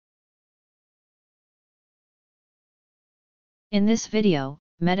In this video,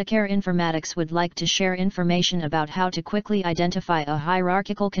 Medicare Informatics would like to share information about how to quickly identify a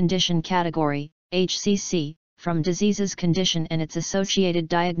hierarchical condition category, HCC, from disease's condition and its associated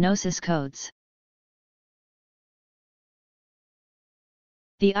diagnosis codes.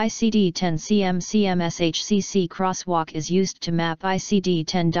 The ICD-10-CM CMS-HCC Crosswalk is used to map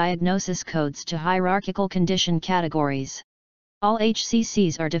ICD-10 diagnosis codes to hierarchical condition categories. All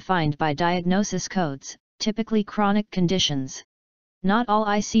HCCs are defined by diagnosis codes, typically chronic conditions. Not all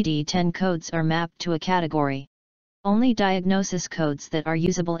ICD-10 codes are mapped to a category. Only diagnosis codes that are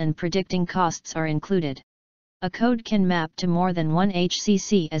usable in predicting costs are included. A code can map to more than one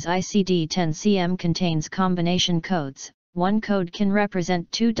HCC as ICD-10-CM contains combination codes. One code can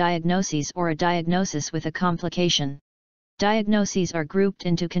represent two diagnoses or a diagnosis with a complication. Diagnoses are grouped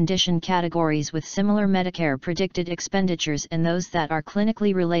into condition categories with similar Medicare predicted expenditures and those that are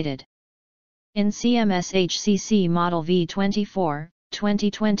clinically related. In CMS-HCC Model V24,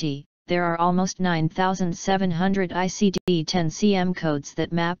 2020, there are almost 9,700 ICD-10-CM codes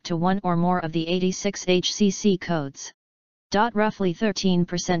that map to one or more of the 86 HCC codes. Roughly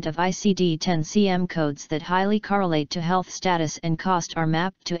 13% of ICD-10-CM codes that highly correlate to health status and cost are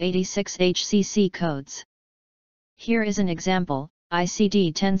mapped to 86 HCC codes. Here is an example: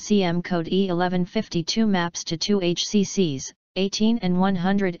 ICD-10-CM code E1152 maps to two HCCs, 18 and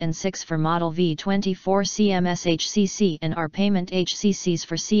 106 for Model V24 CMS-HCC and are payment HCCs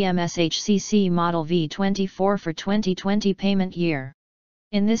for CMS-HCC Model V24 for 2020 payment year.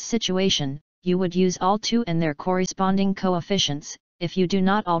 In this situation, you would use all two and their corresponding coefficients, if you do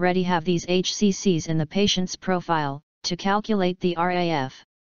not already have these HCCs in the patient's profile, to calculate the RAF.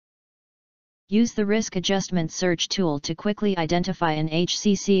 Use the Risk Adjustment Search tool to quickly identify an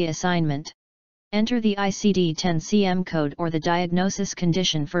HCC assignment. Enter the ICD-10-CM code or the diagnosis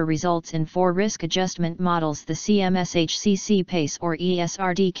condition for results in 4 risk adjustment models: the CMS-HCC PACE or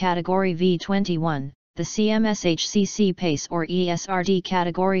ESRD category V21, the CMS-HCC PACE or ESRD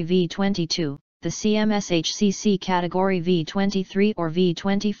category V22, the CMS-HCC category V23 or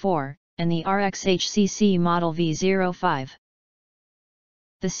V24, and the RxHCC model V05.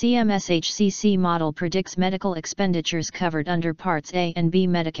 The CMS-HCC model predicts medical expenditures covered under Parts A and B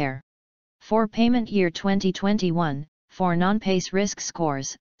Medicare. For payment year 2021, for non-PACE risk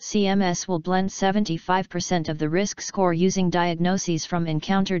scores, CMS will blend 75% of the risk score using diagnoses from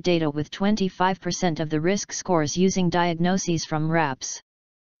encounter data with 25% of the risk scores using diagnoses from RAPs.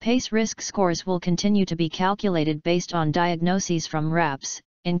 PACE risk scores will continue to be calculated based on diagnoses from RAPs,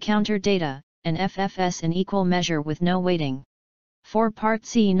 encounter data, and FFS in equal measure with no weighting. For Part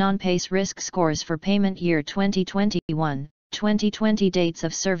C non-PACE risk scores for payment year 2021, 2020 dates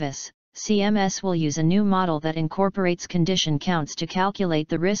of service, CMS will use a new model that incorporates condition counts to calculate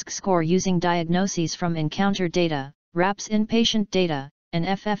the risk score using diagnoses from encounter data, RAPs inpatient data, and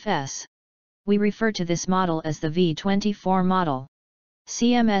FFS. We refer to this model as the V24 model.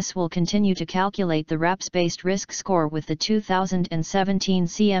 CMS will continue to calculate the RAPs-based risk score with the 2017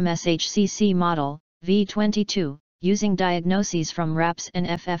 CMS-HCC model, V22, using diagnoses from RAPs and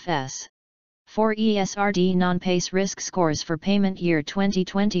FFS. For ESRD non-PACE risk scores for payment year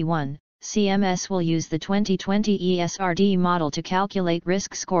 2021, CMS will use the 2020 ESRD model to calculate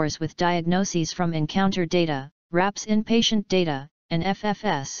risk scores with diagnoses from encounter data, RAPs inpatient data, and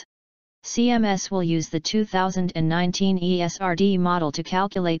FFS. CMS will use the 2019 ESRD model to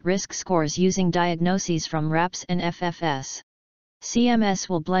calculate risk scores using diagnoses from RAPs and FFS. CMS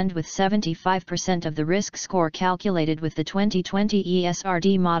will blend with 75% of the risk score calculated with the 2020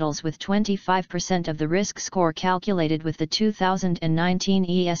 ESRD models with 25% of the risk score calculated with the 2019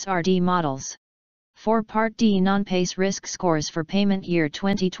 ESRD models. For Part D non-PACE risk scores for payment year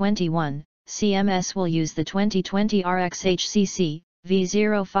 2021, CMS will use the 2020 RxHCC,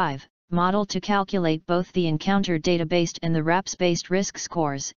 V05, model to calculate both the encounter data-based and the RAPs-based risk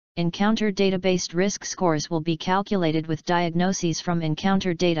scores. Encounter data-based risk scores will be calculated with diagnoses from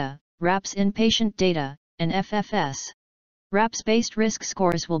encounter data, RAPs inpatient data, and FFS. RAPs-based risk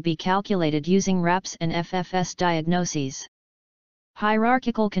scores will be calculated using RAPs and FFS diagnoses.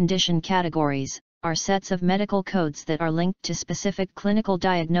 Hierarchical condition categories are sets of medical codes that are linked to specific clinical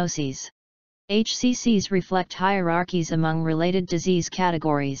diagnoses. HCCs reflect hierarchies among related disease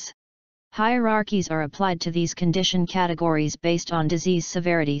categories. Hierarchies are applied to these condition categories based on disease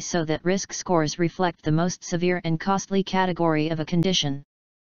severity so that risk scores reflect the most severe and costly category of a condition.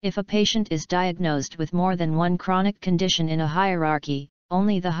 If a patient is diagnosed with more than one chronic condition in a hierarchy,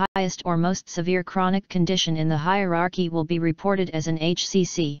 only the highest or most severe chronic condition in the hierarchy will be reported as an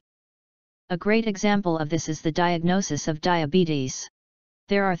HCC. A great example of this is the diagnosis of diabetes.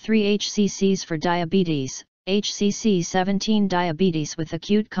 There are 3 HCCs for diabetes: HCC 17 diabetes with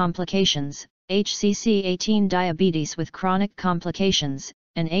acute complications, HCC 18 diabetes with chronic complications,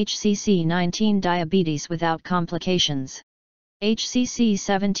 and HCC 19 diabetes without complications. HCC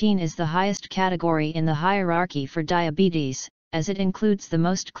 17 is the highest category in the hierarchy for diabetes, as it includes the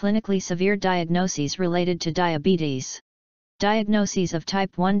most clinically severe diagnoses related to diabetes. Diagnoses of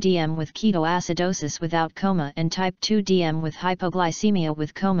type 1 DM with ketoacidosis without coma and type 2 DM with hypoglycemia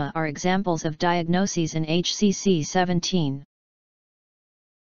with coma are examples of diagnoses in HCC 17.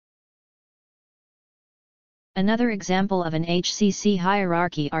 Another example of an HCC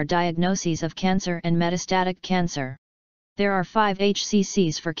hierarchy are diagnoses of cancer and metastatic cancer. There are 5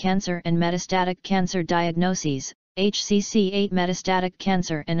 HCCs for cancer and metastatic cancer diagnoses: HCC 8 metastatic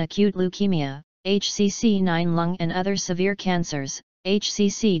cancer and acute leukemia, HCC 9 lung and other severe cancers,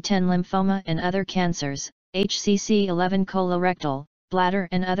 HCC 10 lymphoma and other cancers, HCC 11 colorectal, bladder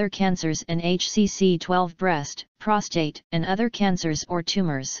and other cancers, and HCC 12 breast, prostate and other cancers or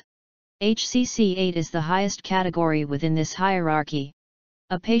tumors. HCC 8 is the highest category within this hierarchy.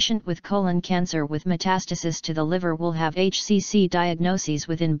 A patient with colon cancer with metastasis to the liver will have HCC diagnoses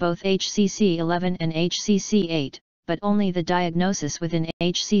within both HCC 11 and HCC 8. But only the diagnosis within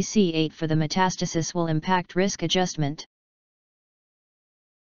HCC 8 for the metastasis will impact risk adjustment.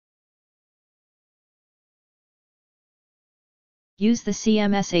 Use the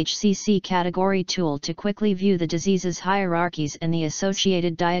CMS-HCC category tool to quickly view the disease's hierarchies and the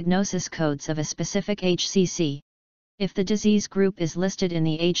associated diagnosis codes of a specific HCC. If the disease group is listed in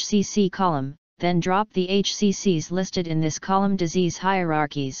the HCC column, then drop the HCCs listed in this column disease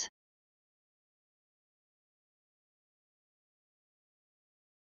hierarchies.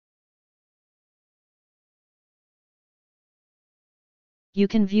 You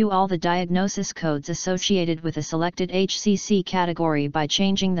can view all the diagnosis codes associated with a selected HCC category by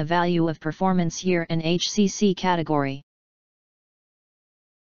changing the value of performance year and HCC category.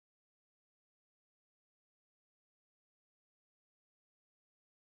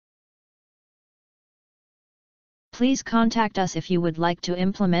 Please contact us if you would like to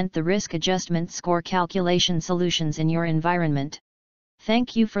implement the risk adjustment score calculation solutions in your environment.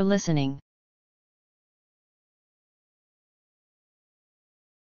 Thank you for listening.